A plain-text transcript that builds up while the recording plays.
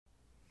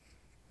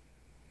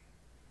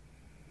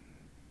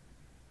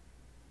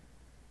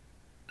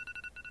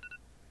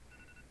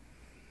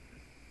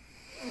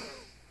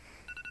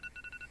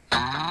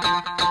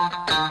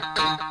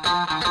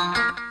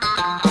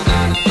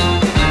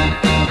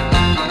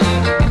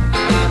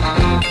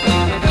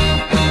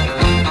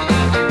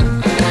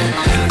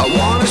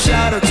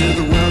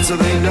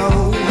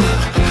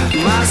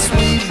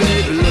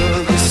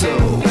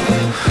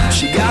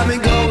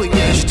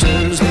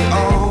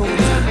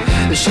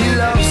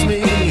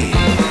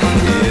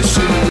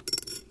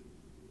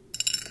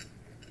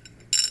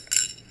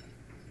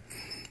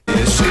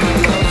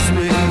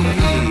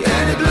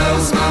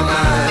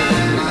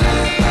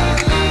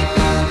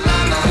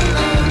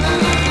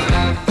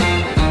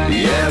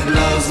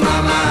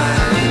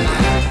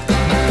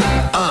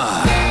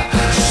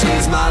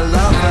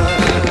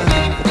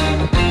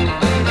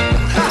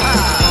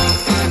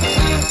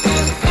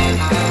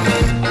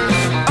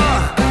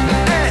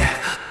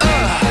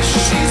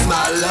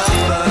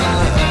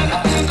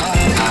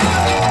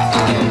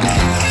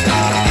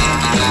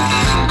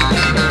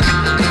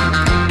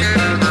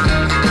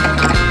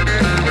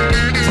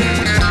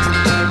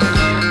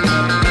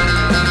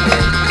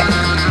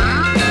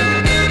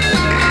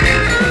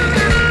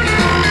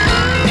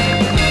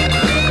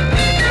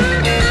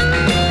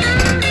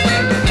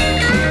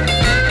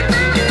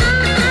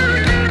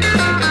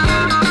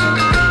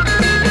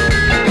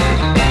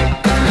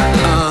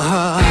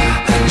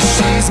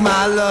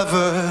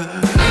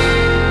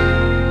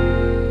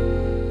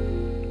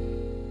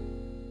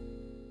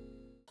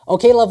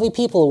Okay, lovely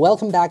people,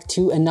 welcome back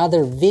to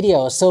another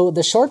video. So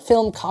the short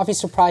film Coffee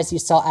Surprise you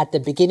saw at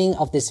the beginning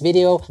of this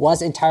video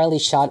was entirely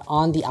shot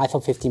on the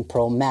iPhone 15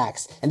 Pro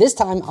Max. And this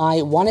time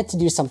I wanted to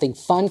do something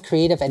fun,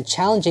 creative, and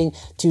challenging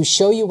to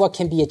show you what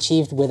can be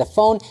achieved with a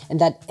phone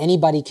and that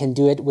anybody can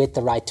do it with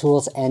the right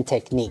tools and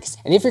techniques.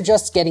 And if you're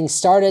just getting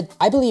started,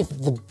 I believe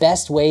the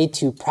best way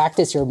to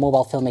practice your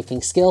mobile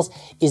filmmaking skills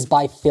is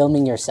by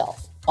filming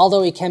yourself.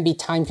 Although it can be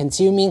time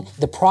consuming,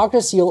 the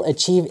progress you'll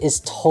achieve is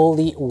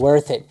totally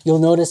worth it. You'll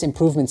notice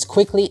improvements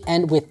quickly,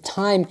 and with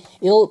time,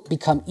 it'll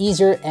become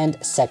easier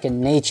and second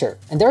nature.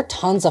 And there are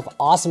tons of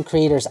awesome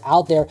creators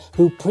out there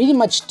who pretty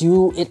much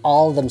do it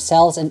all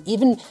themselves and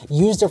even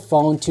use their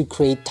phone to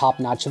create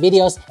top-notch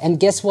videos. And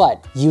guess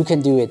what? You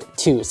can do it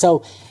too.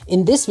 So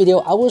in this video,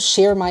 I will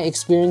share my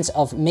experience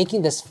of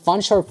making this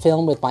fun short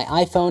film with my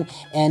iPhone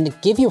and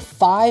give you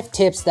 5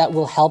 tips that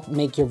will help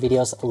make your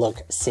videos look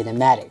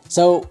cinematic.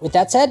 So with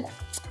that said,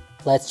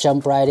 let's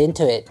jump right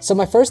into it. So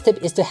my first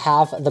tip is to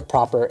have the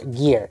proper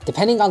gear.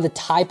 Depending on the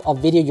type of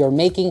video you're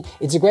making,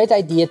 it's a great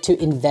idea to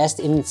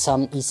invest in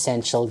some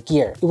essential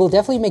gear. It will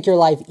definitely make your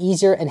life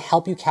easier and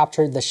help you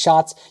capture the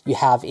shots you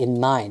have in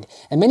mind.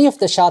 And many of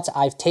the shots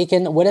I've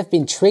taken would have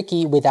been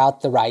tricky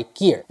without the right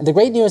gear. And the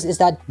great news is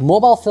that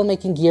mobile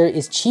filmmaking gear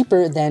is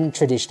cheaper than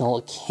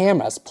traditional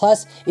cameras.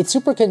 Plus, it's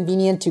super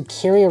convenient to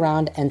carry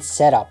around and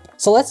set up.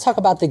 So let's talk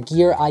about the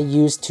gear I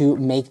used to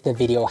make the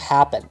video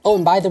happen. Oh,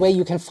 and by the way,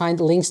 you can find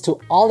links to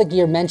all the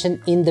gear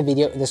mentioned in the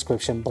video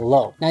description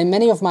below. Now, in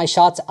many of my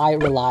shots, I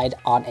relied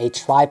on a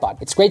tripod.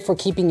 It's great for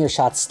keeping your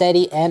shots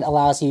steady and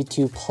allows you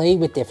to play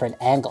with different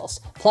angles.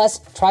 Plus,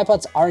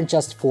 tripods aren't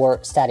just for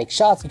static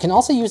shots. You can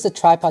also use the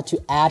tripod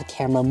to add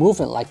camera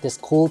movement, like this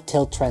cool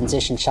tilt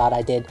transition shot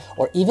I did,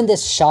 or even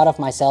this shot of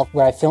myself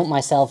where I filmed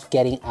myself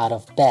getting out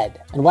of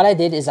bed. And what I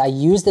did is I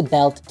used the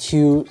belt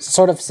to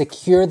sort of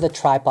secure the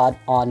tripod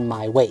on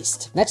my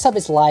waist. Next up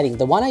is lighting.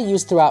 The one I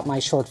used throughout my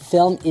short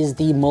film is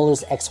the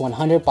Molus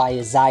X100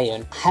 by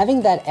Zion.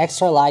 Having that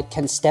extra light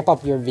can step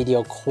up your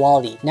video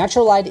quality.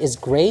 Natural light is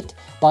great,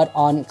 but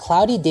on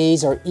cloudy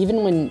days or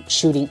even when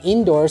shooting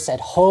indoors at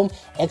home,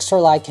 extra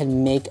light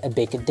can make a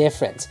big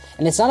difference.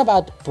 And it's not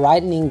about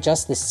brightening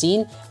just the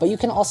scene, but you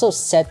can also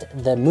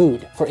set the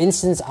mood. For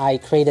instance, I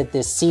created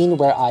this scene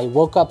where I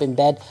woke up in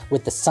bed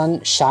with the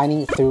sun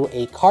shining through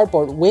a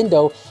cardboard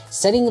window,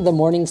 setting the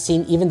morning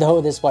scene even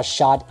though this was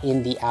shot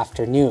in the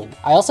afternoon.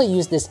 I also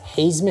used this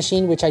haze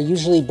machine, which I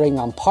usually bring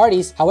on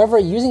parties. However,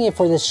 using it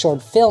for this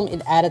short film,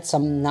 it added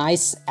some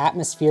nice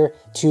atmosphere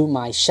to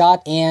my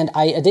shot. And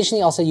I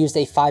additionally also used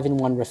a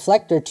 5-in-1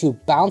 reflector to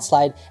bounce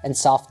light and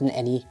soften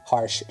any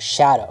harsh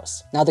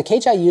shadows. Now, the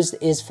cage I used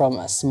is from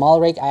a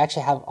Small Rig. I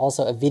actually have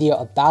also a video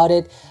about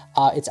it.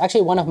 It's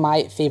actually one of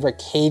my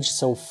favorite cage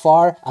so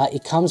far.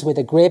 It comes with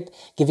a grip,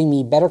 giving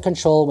me better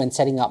control when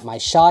setting up my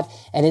shot.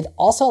 And it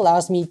also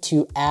allows me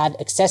to add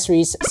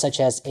accessories such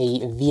as a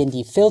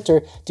V&D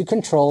filter to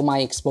control my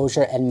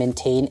exposure and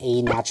maintain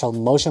a natural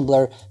motion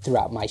blur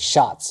throughout my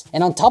shots.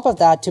 And on top of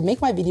that, to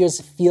make my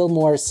videos feel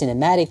more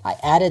cinematic, I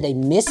added a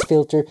mist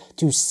filter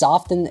to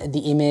soften the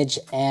image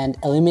and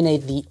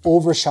eliminate the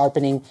over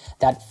sharpening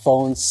that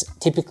phones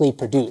typically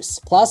produce.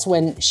 Plus,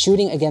 when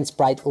shooting against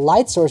bright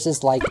light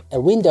sources like a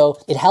window,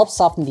 it helps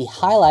soften the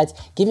highlights,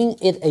 giving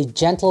it a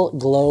gentle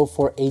glow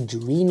for a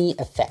dreamy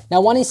effect.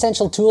 Now, one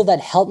essential tool that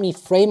helped me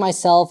frame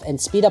myself and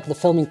speed up the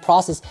filming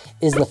process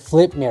is the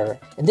flip mirror.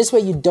 And this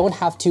way you don't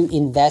have to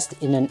invest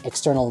in an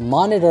external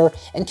monitor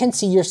and can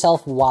see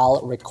yourself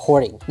while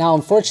recording. Now,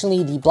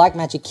 unfortunately, the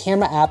Blackmagic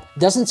camera app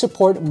doesn't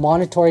support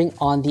monitoring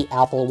on the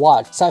Apple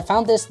Watch, so I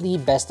found this the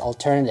best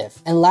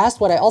alternative. And last,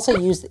 what I also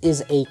used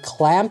is a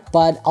clamp,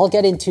 but I'll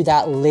get into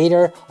that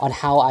later on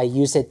how I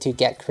use it to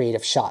get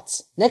creative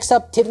shots. Next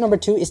up, tip number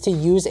 2 is to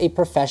use a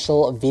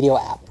professional video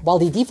app. While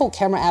the default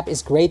camera app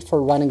is great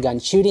for run and gun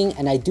shooting,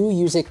 and I do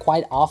use it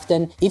quite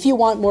often, if you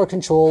want more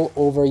control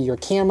over your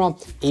camera,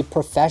 a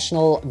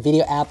professional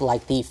video app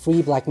like the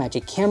free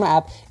Blackmagic camera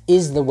app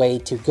is the way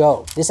to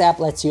go. This app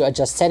lets you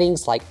adjust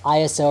settings like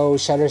ISO,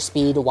 shutter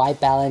speed, white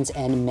balance,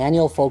 and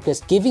manual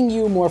focus, giving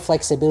you more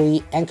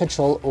flexibility and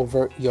control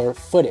over your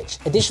footage.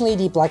 Additionally,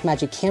 the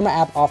Blackmagic camera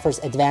app offers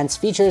advanced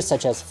features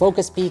such as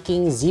focus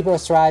peaking, zebra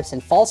stripes,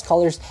 and false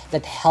colors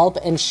that help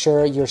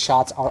ensure your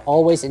shots are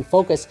always in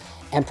focus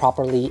and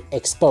properly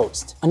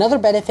exposed. Another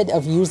benefit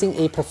of using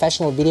a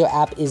professional video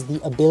app is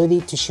the ability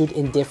to shoot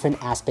in different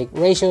aspect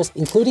ratios,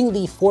 including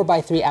the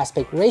 4:3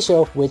 aspect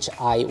ratio, which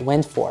I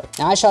went for.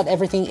 Now, I shot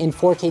everything in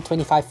 4K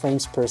 25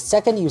 frames per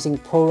second using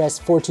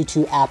ProRes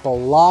 422 Apple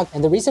log,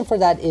 and the reason for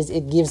that is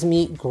it gives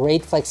me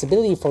great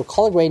flexibility for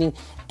color grading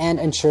and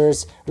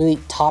ensures really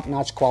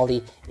top-notch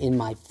quality in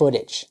my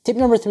footage. Tip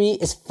number 3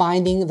 is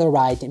finding the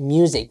right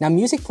music. Now,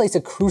 music plays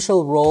a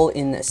crucial role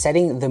in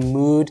setting the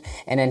mood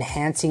and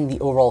enhancing the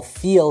overall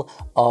feel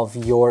of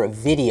your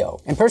video.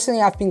 And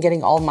personally, I've been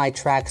getting all my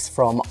tracks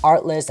from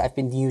Artlist. I've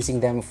been using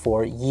them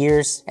for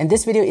years. And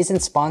this video isn't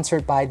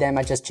sponsored by them.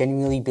 I just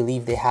genuinely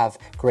believe they have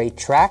great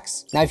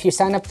tracks. Now, if you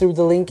sign up through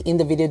the link in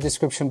the video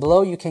description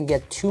below, you can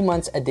get 2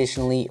 months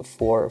additionally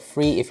for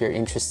free if you're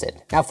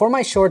interested. Now, for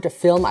my short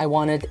film, I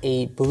wanted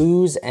a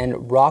blues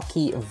and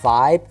rocky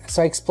vibe.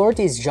 So I explored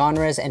these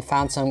genres and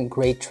found some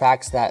great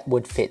tracks that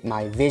would fit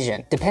my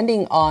vision.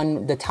 Depending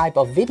on the type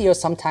of video,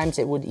 sometimes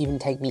it would even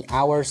take me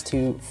hours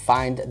to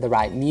find the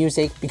right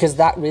music, because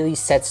that really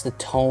sets the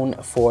tone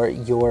for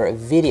your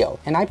video.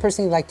 And I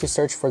personally like to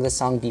search for the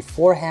song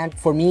beforehand.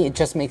 For me, it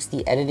just makes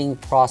the editing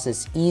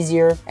process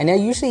easier. And I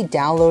usually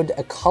download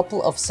a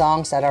couple of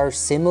songs that are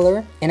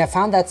similar. And I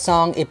found that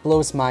song, It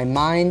Blows My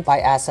Mind by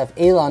Asaf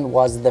Elon,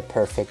 was the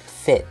perfect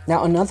fit.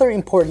 Now, another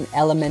important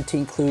element to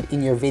include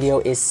in your video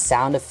is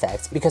sound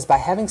effects, because by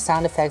having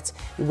sound effects,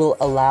 it will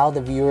allow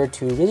the viewer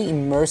to really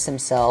immerse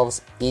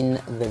themselves in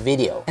the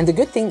video. And the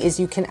good thing is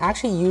you can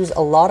actually use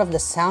a lot of the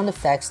sound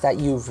effects that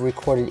you've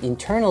recorded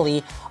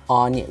internally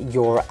on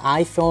your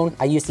iPhone.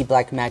 I use the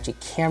Blackmagic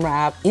camera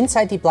app.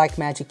 Inside the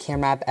Blackmagic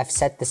camera app, I've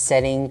set the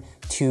setting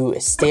to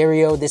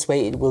stereo. This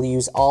way it will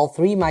use all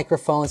 3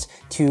 microphones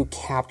to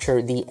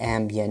capture the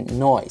ambient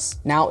noise.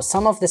 Now,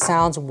 some of the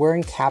sounds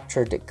weren't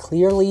captured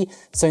clearly,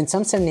 so in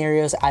some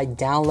scenarios I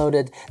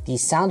downloaded the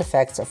sound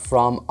effects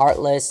from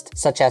Artlist,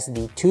 such as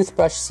the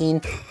toothbrush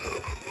scene,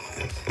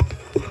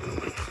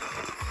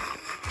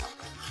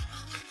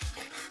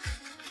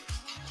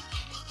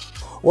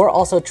 or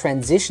also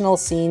transitional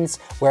scenes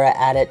where I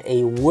added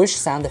a whoosh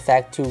sound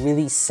effect to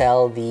really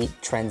sell the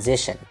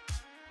transition.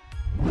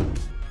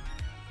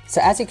 So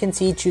as you can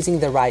see, choosing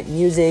the right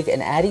music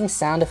and adding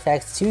sound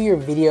effects to your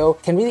video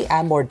can really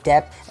add more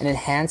depth and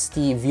enhance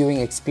the viewing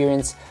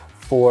experience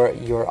for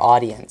your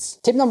audience.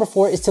 Tip number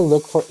 4 is to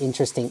look for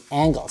interesting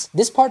angles.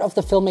 This part of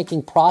the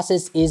filmmaking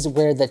process is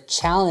where the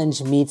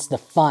challenge meets the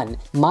fun.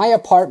 My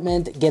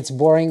apartment gets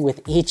boring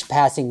with each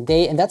passing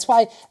day, and that's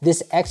why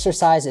this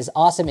exercise is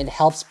awesome. It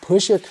helps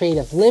push your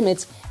creative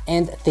limits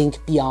and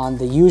think beyond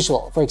the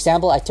usual. For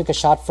example, I took a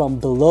shot from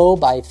below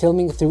by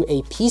filming through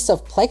a piece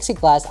of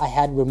plexiglass I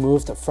had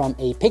removed from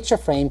a picture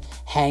frame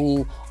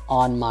hanging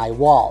on my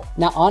wall.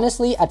 Now,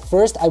 honestly, at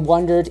first I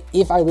wondered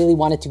if I really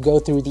wanted to go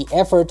through the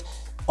effort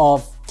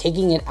of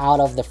taking it out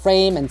of the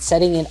frame and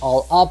setting it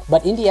all up,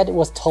 but in the end it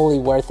was totally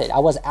worth it. I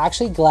was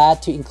actually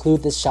glad to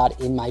include this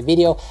shot in my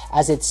video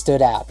as it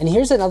stood out. And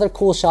here's another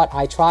cool shot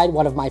I tried,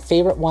 one of my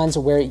favorite ones,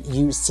 where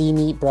you see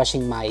me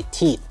brushing my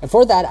teeth. And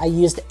for that I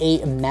used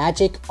a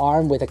magic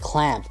arm with a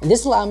clamp, and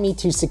this allowed me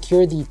to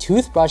secure the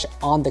toothbrush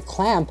on the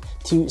clamp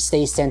to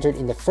stay centered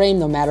in the frame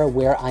no matter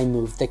where I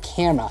move the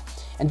camera.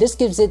 And this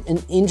gives it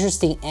an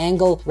interesting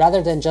angle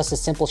rather than just a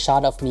simple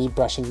shot of me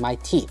brushing my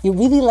teeth. It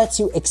really lets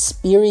you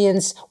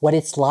experience what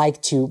it's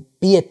like to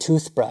be a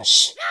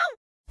toothbrush.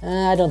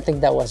 I don't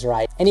think that was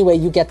right. Anyway,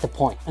 you get the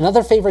point.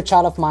 Another favorite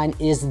shot of mine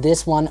is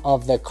this one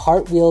of the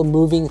cartwheel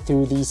moving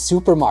through the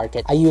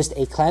supermarket. I used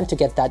a clamp to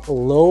get that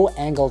low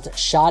angled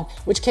shot,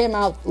 which came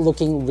out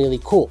looking really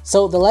cool.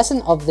 So the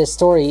lesson of this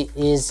story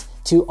is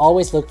to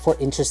always look for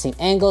interesting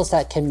angles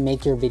that can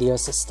make your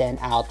videos stand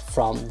out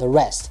from the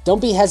rest. Don't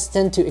be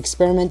hesitant to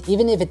experiment,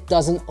 even if it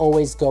doesn't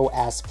always go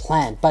as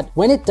planned. But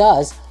when it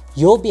does,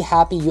 you'll be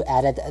happy you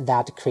added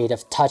that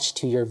creative touch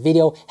to your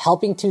video,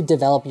 helping to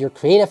develop your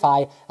creative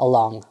eye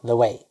along the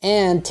way.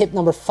 And tip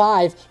number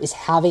 5 is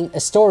having a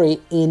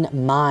story in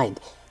mind.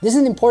 This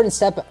is an important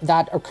step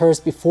that occurs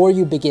before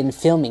you begin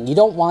filming. You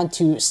don't want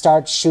to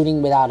start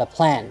shooting without a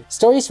plan.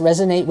 Stories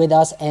resonate with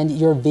us and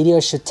your video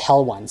should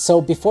tell one.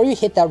 So before you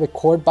hit that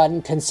record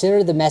button,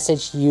 consider the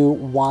message you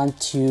want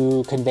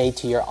to convey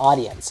to your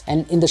audience.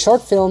 And in the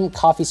short film,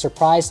 Coffee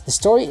Surprise, the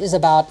story is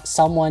about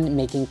someone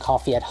making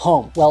coffee at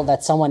home. Well,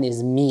 that someone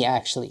is me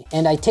actually.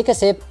 And I take a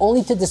sip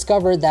only to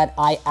discover that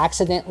I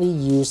accidentally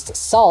used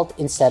salt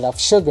instead of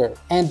sugar.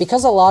 And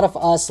because a lot of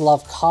us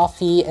love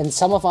coffee and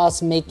some of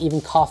us make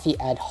even coffee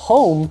at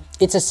home,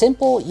 it's a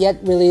simple yet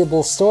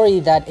relatable story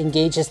that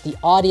engages the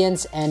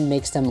audience and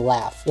makes them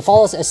laugh. It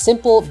follows a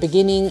simple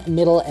beginning,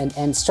 middle, and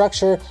end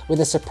structure with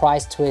a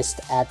surprise twist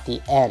at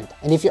the end.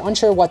 And if you're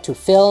unsure what to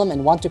film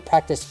and want to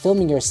practice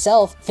filming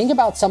yourself, think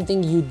about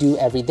something you do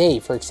every day.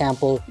 For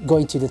example,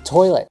 going to the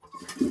toilet.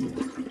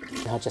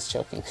 No, just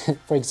joking.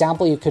 For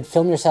example, you could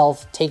film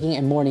yourself taking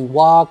a morning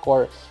walk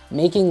or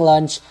making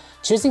lunch.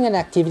 Choosing an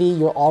activity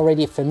you're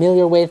already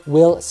familiar with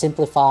will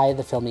simplify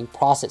the filming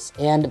process.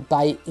 And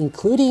by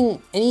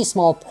including any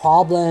small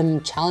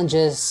problem,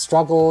 challenges,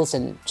 struggles,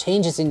 and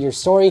changes in your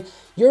story,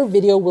 your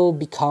video will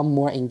become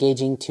more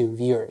engaging to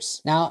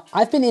viewers. Now,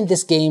 I've been in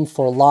this game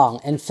for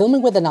long, and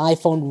filming with an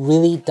iPhone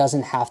really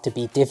doesn't have to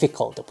be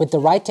difficult. With the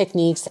right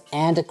techniques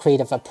and a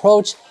creative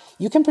approach,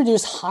 you can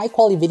produce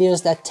high-quality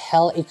videos that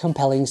tell a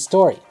compelling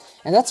story.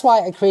 And that's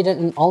why I created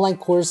an online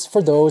course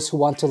for those who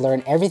want to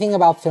learn everything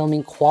about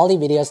filming quality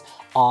videos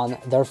on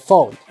their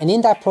phone. And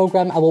in that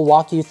program, I will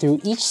walk you through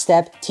each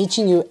step,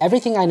 teaching you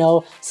everything I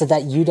know so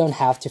that you don't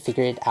have to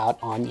figure it out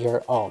on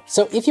your own.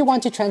 So if you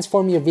want to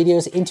transform your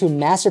videos into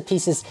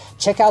masterpieces,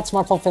 check out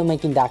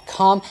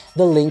smartphonefilmmaking.com.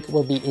 The link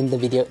will be in the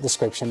video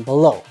description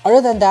below.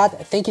 Other than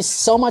that, thank you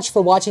so much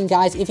for watching,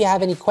 guys. If you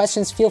have any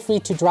questions, feel free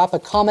to drop a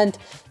comment.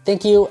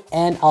 Thank you,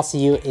 and I'll see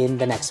you in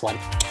the next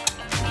one.